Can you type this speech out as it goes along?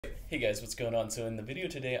Hey guys, what's going on? So in the video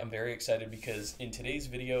today, I'm very excited because in today's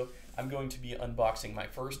video, I'm going to be unboxing my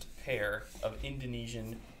first pair of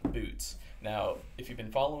Indonesian boots. Now, if you've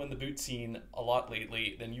been following the boot scene a lot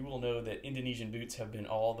lately, then you will know that Indonesian boots have been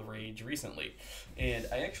all the rage recently. And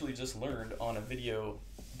I actually just learned on a video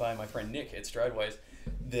by my friend Nick at Stridewise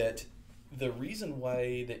that the reason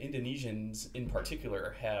why the Indonesians in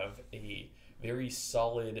particular have a very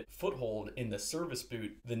solid foothold in the service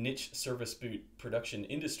boot, the niche service boot production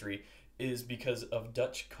industry, is because of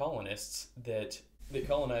Dutch colonists that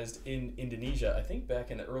colonized in Indonesia, I think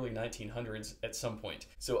back in the early 1900s at some point.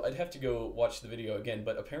 So I'd have to go watch the video again,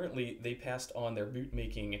 but apparently they passed on their boot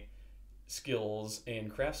making skills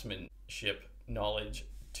and craftsmanship knowledge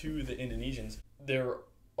to the Indonesians. There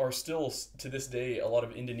are still, to this day, a lot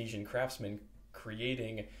of Indonesian craftsmen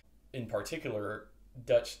creating, in particular,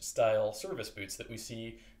 Dutch-style service boots that we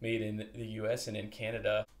see made in the US and in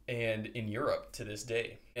Canada and in Europe to this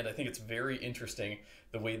day. And I think it's very interesting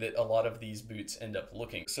the way that a lot of these boots end up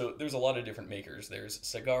looking. So there's a lot of different makers. There's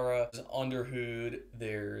Sagara, there's Underhood,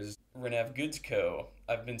 there's Renavgoods Co.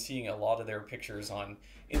 I've been seeing a lot of their pictures on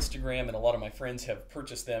Instagram, and a lot of my friends have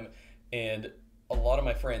purchased them, and a lot of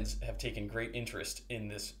my friends have taken great interest in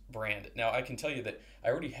this brand. Now, I can tell you that I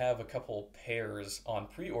already have a couple pairs on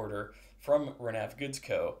pre-order from Renavgoods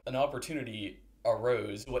Co. An opportunity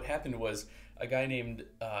arose. What happened was a guy named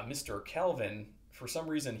Mr. Calvin, for some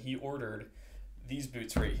reason, he ordered these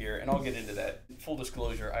boots right here, and I'll get into that. Full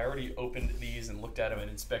disclosure, I already opened these and looked at them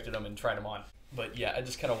and inspected them and tried them on. But yeah, I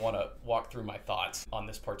just kind of want to walk through my thoughts on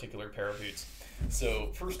this particular pair of boots.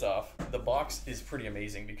 So first off, the box is pretty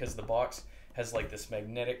amazing because the box has like this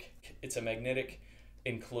magnetic, it's a magnetic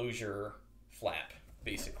enclosure flap,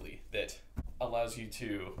 basically, that allows you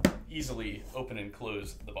to easily open and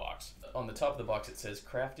close the box. On the top of the box it says,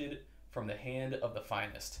 crafted from the hand of the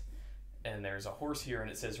finest. And there's a horse here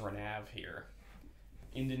and it says Renav here.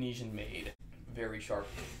 Indonesian made. Very sharp.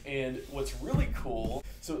 And what's really cool,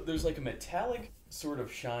 so there's like a metallic sort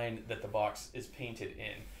of shine that the box is painted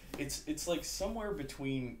in. It's like somewhere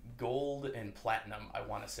between gold and platinum, I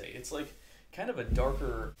want to say. It's like kind of a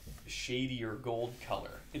darker, shadier gold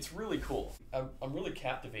color. It's really cool. I'm really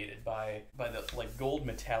captivated by the like gold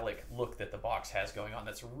metallic look that the box has going on.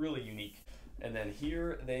 That's really unique. And then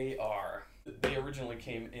here they are. They originally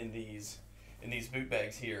came in these boot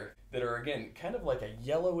bags here that are, again, kind of like a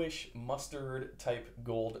yellowish mustard type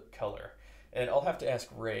gold color. And I'll have to ask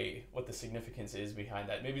Ray what the significance is behind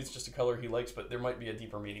that. Maybe it's just a color he likes, but there might be a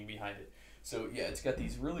deeper meaning behind it. So yeah, it's got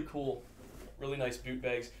these really cool, really nice boot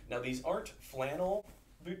bags. Now these aren't flannel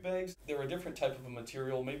boot bags. They're a different type of a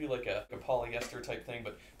material, maybe like a polyester type thing,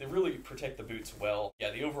 but they really protect the boots well.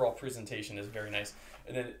 Yeah, the overall presentation is very nice.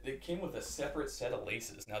 And then it came with a separate set of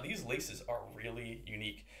laces. Now these laces are really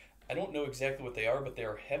unique. I don't know exactly what they are, but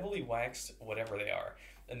they're heavily waxed, whatever they are.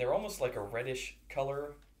 And they're almost like a reddish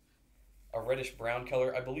color, a reddish brown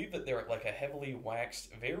color. I believe that they're like a heavily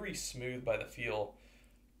waxed, very smooth by the feel,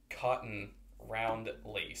 cotton round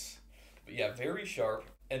lace. But yeah, very sharp.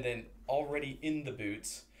 And then already in the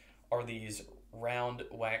boots are these round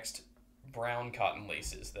waxed brown cotton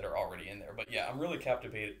laces that are already in there. But yeah, I'm really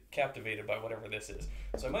captivated by whatever this is.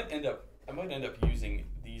 So I might end up using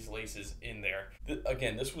these laces in there.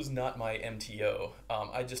 Again, this was not my MTO.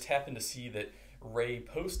 I just happened to see that Ray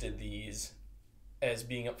posted these as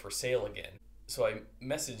being up for sale again. So I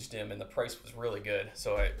messaged him and the price was really good.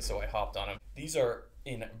 So I hopped on them. These are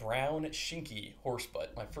in brown Shinki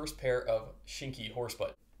Horsebutt, my first pair of Shinki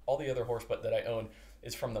Horsebutt. All the other Horsebutt that I own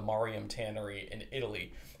is from the Mariam Tannery in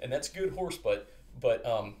Italy, and that's good Horsebutt, but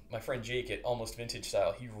my friend Jake at Almost Vintage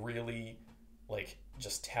Style, he really like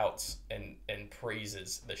just touts and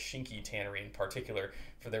praises the Shinki Tannery in particular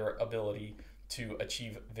for their ability to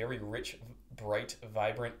achieve very rich, bright,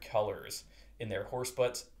 vibrant colors in their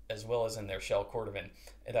Horsebutts as well as in their shell cordovan,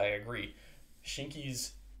 and I agree.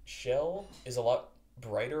 Shinki's shell is a lot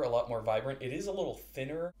brighter, a lot more vibrant. It is a little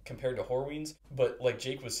thinner compared to Horween's, but like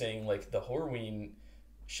Jake was saying, like the Horween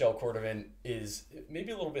shell cordovan is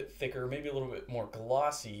maybe a little bit thicker, maybe a little bit more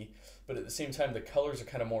glossy, but at the same time the colors are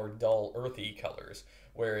kind of more dull, earthy colors.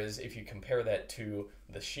 Whereas if you compare that to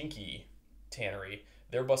the Shinki Tannery,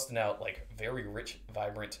 they're busting out like very rich,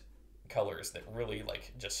 vibrant colors that really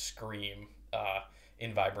like just scream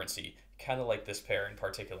in vibrancy, kind of like this pair in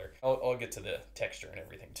particular. I'll get to the texture and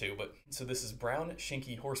everything too, but so this is brown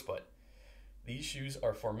Shinki Horsebutt. These shoes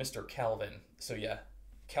are for Mr. Calvin. So yeah,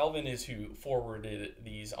 Calvin is who forwarded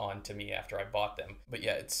these on to me after I bought them. But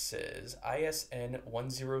yeah, it says ISN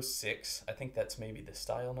 106. I think that's maybe the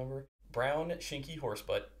style number. Brown Shinki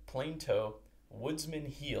Horsebutt, plain toe, woodsman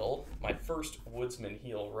heel, my first woodsman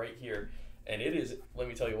heel right here. And it is, let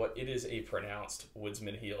me tell you what, it is a pronounced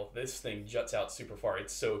woodsman heel. This thing juts out super far.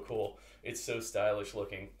 It's so cool. It's so stylish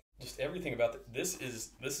looking. Just everything about this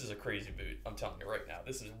is a crazy boot. I'm telling you right now,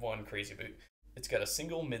 this is one crazy boot. It's got a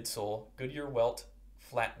single midsole, Goodyear welt,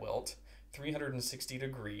 flat welt, 360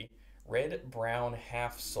 degree, red brown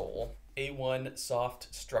half sole, A1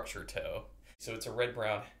 soft structure toe. So it's a red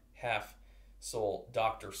brown half sole,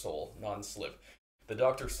 doctor sole, non-slip. The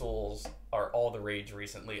doctor soles are all the rage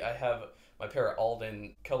recently. I have my pair of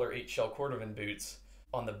Alden color 8 shell cordovan boots.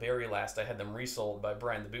 On the very last, I had them resold by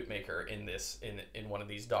Brian the Bootmaker in one of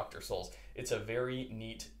these doctor soles. It's a very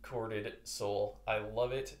neat corded sole. I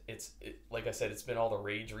love it. Like I said, it's been all the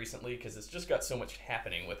rage recently because it's just got so much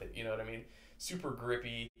happening with it. You know what I mean? Super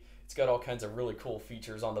grippy. It's got all kinds of really cool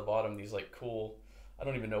features on the bottom. These like cool, I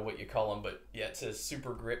don't even know what you call them, but yeah, it says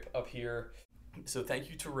super grip up here. So thank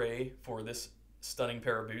you to Ray for this stunning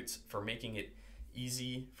pair of boots, for making it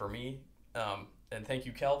easy for me. And thank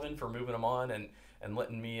you, Calvin, for moving them on and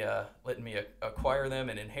letting me acquire them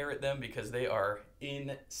and inherit them, because they are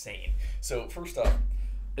insane. So first off,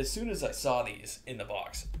 as soon as I saw these in the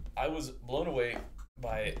box, I was blown away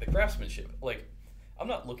by the craftsmanship. Like, I'm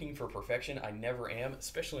not looking for perfection. I never am,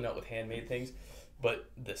 especially not with handmade things. But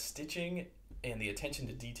the stitching and the attention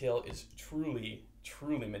to detail is truly,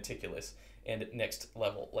 truly meticulous and next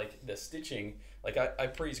level. Like the stitching, like I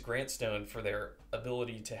praise Grant Stone for their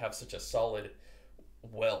ability to have such a solid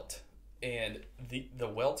welt. And the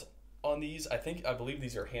welt on these, I believe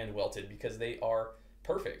these are hand welted, because they are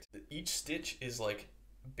perfect. Each stitch is like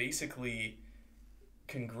basically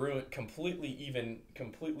congruent, completely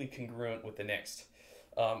congruent with the next.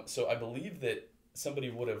 So I believe that somebody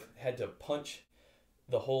would have had to punch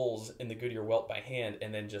the holes in the Goodyear welt by hand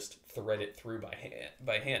and then just thread it through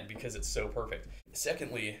by hand because it's so perfect.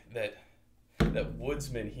 Secondly, that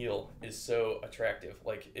woodsman heel is so attractive.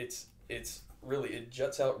 Like it's really, it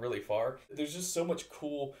juts out really far. There's just so much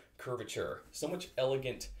cool curvature, so much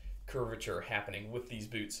elegant curvature happening with these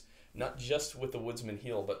boots, not just with the woodsman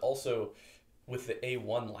heel, but also with the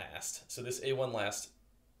A1 last. So this A1 last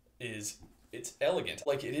it's elegant.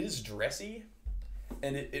 Like, it is dressy,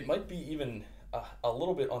 and it might be even a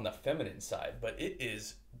little bit on the feminine side, but it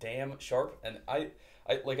is damn sharp. And I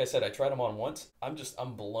like I said, I tried them on once.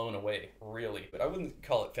 I'm blown away, really. But I wouldn't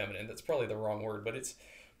call it feminine. That's probably the wrong word, but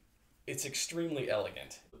it's extremely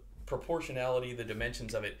elegant. Proportionality, the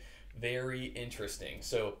dimensions of it, very interesting.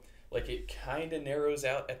 So like, it kind of narrows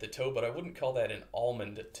out at the toe, but I wouldn't call that an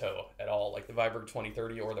almond toe at all, like the Viberg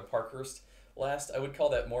 2030 or the Parkhurst last. I would call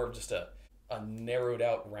that more of just a narrowed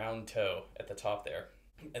out round toe at the top there.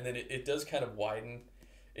 And then it does kind of widen.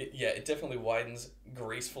 It definitely widens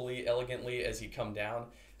gracefully, elegantly as you come down,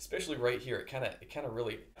 especially right here. It kind of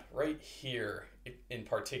really, right here in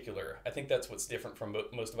particular, I think that's what's different from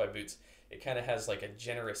most of my boots. It kind of has like a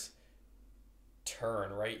generous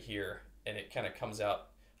turn right here, and it kind of comes out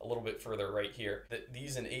a little bit further right here.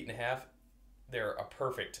 These in 8.5, they're a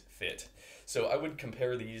perfect fit. So I would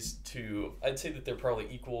compare these to, I'd say that they're probably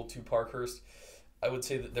equal to Parkhurst. I would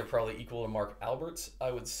say that they're probably equal to Mark Albert's.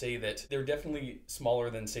 I would say that they're definitely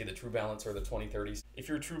smaller than, say, the True Balance or the 2030s. If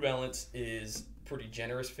your True Balance is pretty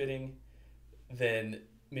generous fitting, then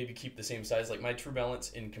maybe keep the same size. Like, my True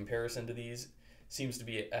Balance in comparison to these seems to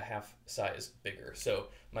be a half size bigger. So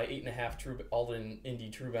my 8.5 Alden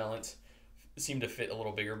Indy True Balance seem to fit a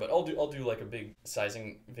little bigger, but I'll do like a big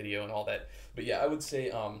sizing video and all that. But yeah, I would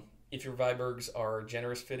say if your Vibergs are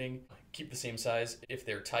generous fitting, keep the same size. If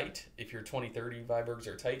they're tight, if your 2030 Vibergs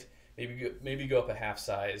are tight, maybe go up a half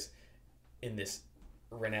size in this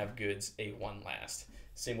Renavgoods A1 last.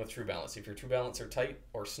 Same with True Balance. If your True Balance are tight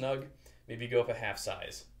or snug, maybe go up a half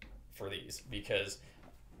size for these, because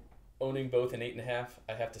owning both in 8.5,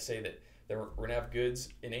 I have to say that the Renavgoods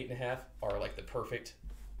in 8.5 are like the perfect,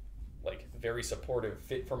 like very supportive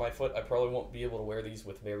fit for my foot. I probably won't be able to wear these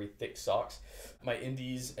with very thick socks. My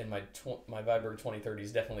Indies and my Viberg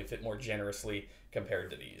 2030s definitely fit more generously compared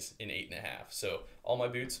to these in 8.5. So all my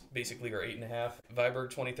boots basically are 8.5. Viberg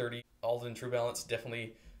 2030, Alden True Balance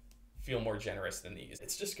definitely feel more generous than these.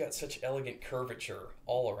 It's just got such elegant curvature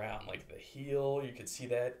all around. Like the heel, you could see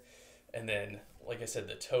that. And then, like I said,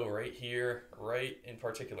 the toe right here, right in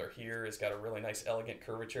particular here, has got a really nice elegant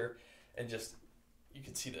curvature. And just, you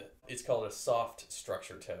can see it's called a soft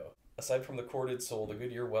structure toe. Aside from the corded sole, the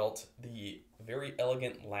Goodyear welt, the very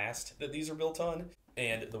elegant last that these are built on,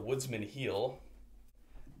 and the woodsman heel,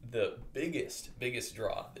 the biggest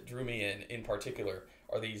draw that drew me in particular,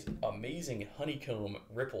 are these amazing honeycomb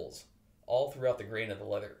ripples all throughout the grain of the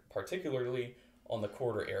leather, particularly on the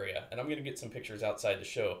quarter area. And I'm going to get some pictures outside to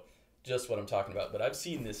show just what I'm talking about. But I've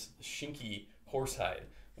seen this Shinki horsehide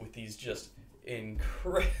with these just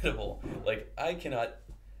incredible. Like, I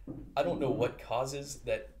don't know what causes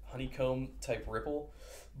that honeycomb type ripple,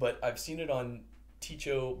 but I've seen it on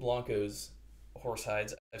Ticho Blanco's horse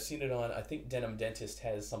hides. I've seen it on, I think Denim Dentist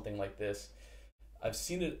has something like this. I've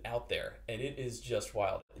seen it out there, and it is just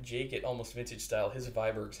wild. Jake at Almost Vintage Style, his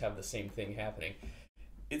Vibergs have the same thing happening.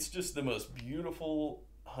 It's just the most beautiful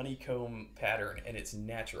honeycomb pattern, and it's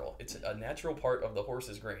natural. It's a natural part of the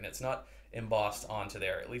horse's grain. It's not embossed onto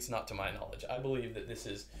there, at least not to my knowledge. I believe that this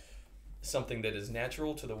is something that is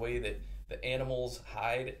natural to the way that the animal's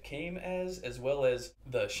hide came as well as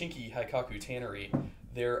the Shinki Haikaku tannery,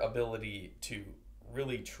 their ability to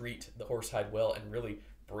really treat the horse hide well and really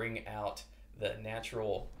bring out the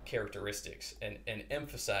natural characteristics and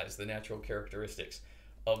emphasize the natural characteristics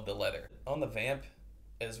of the leather. On the vamp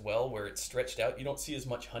as well, where it's stretched out, you don't see as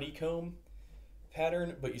much honeycomb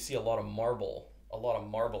pattern, but you see a lot of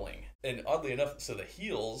marbling. And oddly enough, so the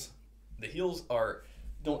heels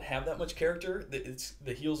don't have that much character.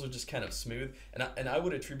 The heels are just kind of smooth, and I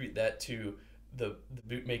would attribute that to the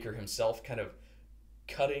bootmaker himself kind of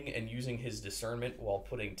cutting and using his discernment while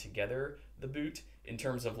putting together the boot, in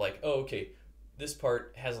terms of like, oh, okay, this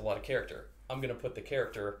part has a lot of character. I'm going to put the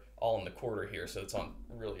character all in the quarter here, so it's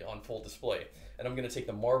really on full display. And I'm going to take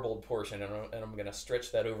the marbled portion and I'm going to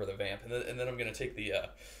stretch that over the vamp, and then I'm going to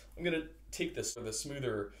take the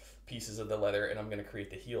smoother pieces of the leather, and I'm going to create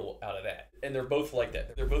the heel out of that. And they're both like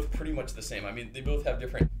that. They're both pretty much the same. I mean, they both have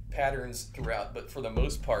different patterns throughout, but for the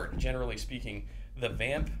most part, generally speaking, the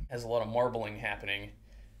vamp has a lot of marbling happening.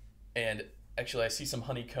 And actually, I see some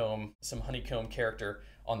honeycomb character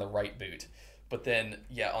on the right boot. But then,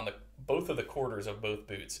 yeah, on both of the quarters of both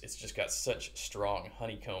boots, it's just got such strong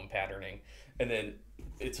honeycomb patterning. And then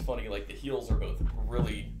it's funny, like the heels are both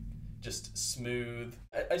really just smooth.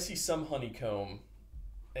 I see some honeycomb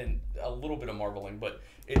and a little bit of marbling, but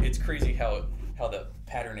it's crazy how the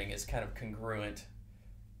patterning is kind of congruent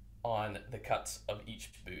on the cuts of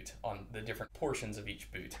each boot, on the different portions of each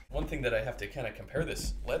boot. One thing that I have to kind of compare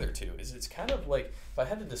this leather to is it's kind of like, if I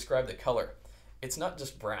had to describe the color, it's not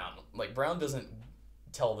just brown. Like, brown doesn't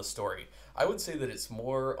tell the story. I would say that it's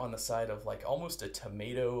more on the side of like almost a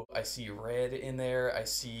tomato. I see red in there. I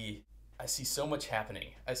see so much happening.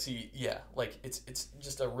 I see, yeah, like it's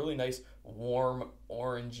just a really nice warm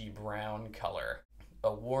orangey brown color.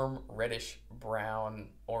 A warm reddish brown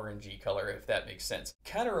orangey color, if that makes sense.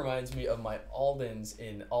 Kind of reminds me of my Aldens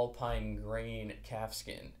in Alpine Grain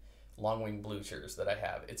calfskin long-wing bluchers that I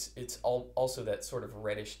have. It's also that sort of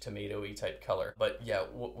reddish tomatoey type color. But yeah,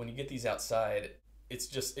 when you get these outside,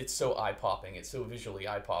 it's so eye-popping. It's so visually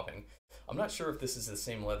eye-popping. I'm not sure if this is the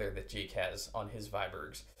same leather that Jake has on his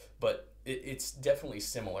Vibergs, but it's definitely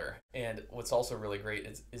similar. And what's also really great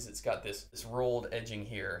is it's got this rolled edging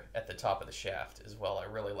here at the top of the shaft as well. I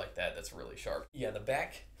really like that. That's really sharp. Yeah, the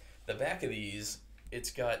back of these, it's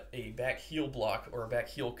got a back heel block or a back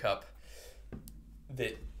heel cup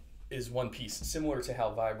that is one piece, similar to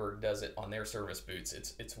how Viberg does it on their service boots.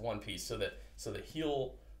 It's one piece, so the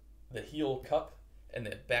heel cup and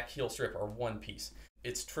the back heel strip are one piece.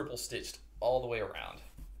 It's triple stitched all the way around.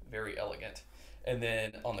 Very elegant. And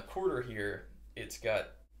then on the quarter here, it's got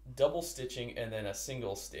double stitching and then a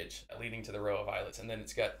single stitch leading to the row of eyelets. And then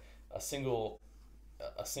it's got a single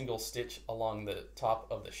stitch along the top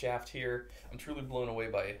of the shaft here. I'm truly blown away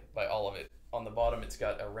by all of it. On the bottom, it's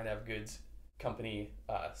got a Renavgoods company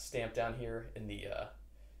stamp down here in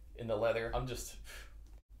the leather. I'm just,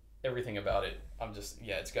 everything about it.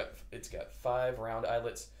 Yeah, it's got 5 round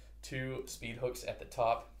eyelets, 2 speed hooks at the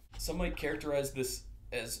top. Some might characterize this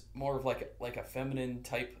as more of like a feminine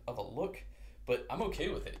type of a look, but I'm okay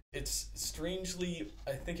with it. It's strangely,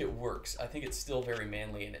 I think it works. I think it's still very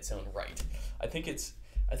manly in its own right. I think it's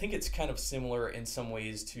kind of similar in some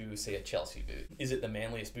ways to, say, a Chelsea boot. Is it the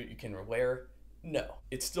manliest boot you can wear? No.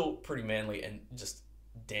 It's still pretty manly and just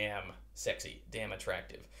damn sexy, damn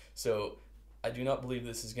attractive. So I do not believe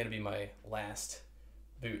this is going to be my last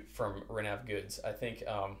boot from Renavgoods. I think,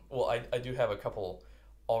 I do have a couple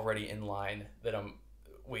already in line that I'm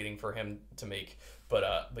waiting for him to make,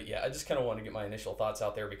 but yeah, I just kind of want to get my initial thoughts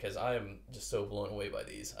out there because I am just so blown away by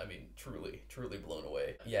these. I mean, truly blown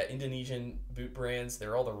away. Yeah, Indonesian boot brands,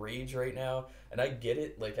 they're all the rage right now, and I get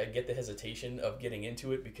it. Like, I get the hesitation of getting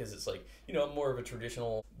into it because it's like, I'm more of a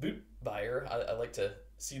traditional boot buyer. I like to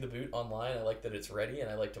see the boot online. I like that it's ready, and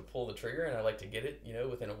I like to pull the trigger, and I like to get it,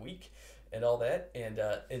 within a week and all that. And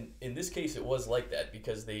in this case, it was like that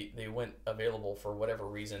because they went available for whatever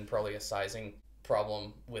reason, probably a sizing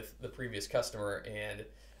problem with the previous customer, and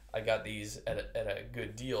I got these at a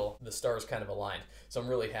good deal. The stars kind of aligned, so I'm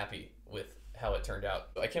really happy with how it turned out.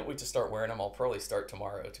 I can't wait to start wearing them. I'll probably start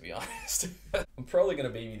tomorrow, to be honest. I'm probably gonna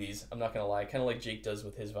baby these, I'm not gonna lie, kind of like Jake does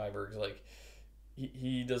with his Vibergs. Like,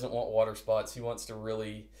 he doesn't want water spots. He wants to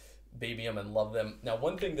really baby them and love them. Now,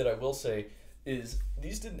 one thing that I will say is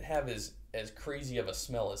these didn't have as crazy of a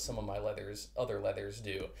smell as some of my other leathers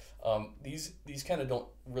do. These kind of don't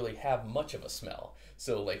really have much of a smell.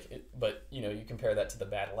 So like, but you know, you compare that to the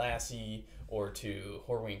Bad Lassie or to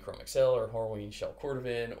Horween Chrome XL or Horween Shell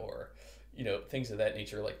Cordovan, or you know, things of that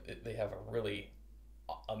nature. Like, they have a really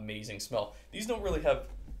amazing smell. These don't really have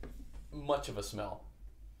much of a smell.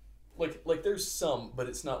 Like there's some, but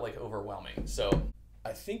it's not like overwhelming. So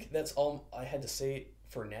I think that's all I had to say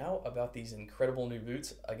for now about these incredible new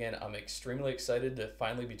boots. Again, I'm extremely excited to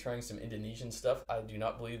finally be trying some Indonesian stuff. I do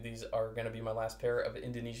not believe these are going to be my last pair of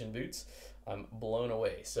Indonesian boots. I'm blown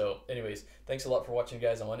away. So anyways, thanks a lot for watching,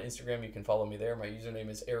 guys. I'm on Instagram. You can follow me there. My username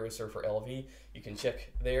is AeroSurferLV. You can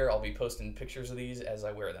check there. I'll be posting pictures of these as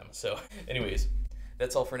I wear them. So anyways,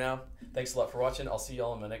 that's all for now. Thanks a lot for watching. I'll see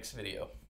y'all in my next video.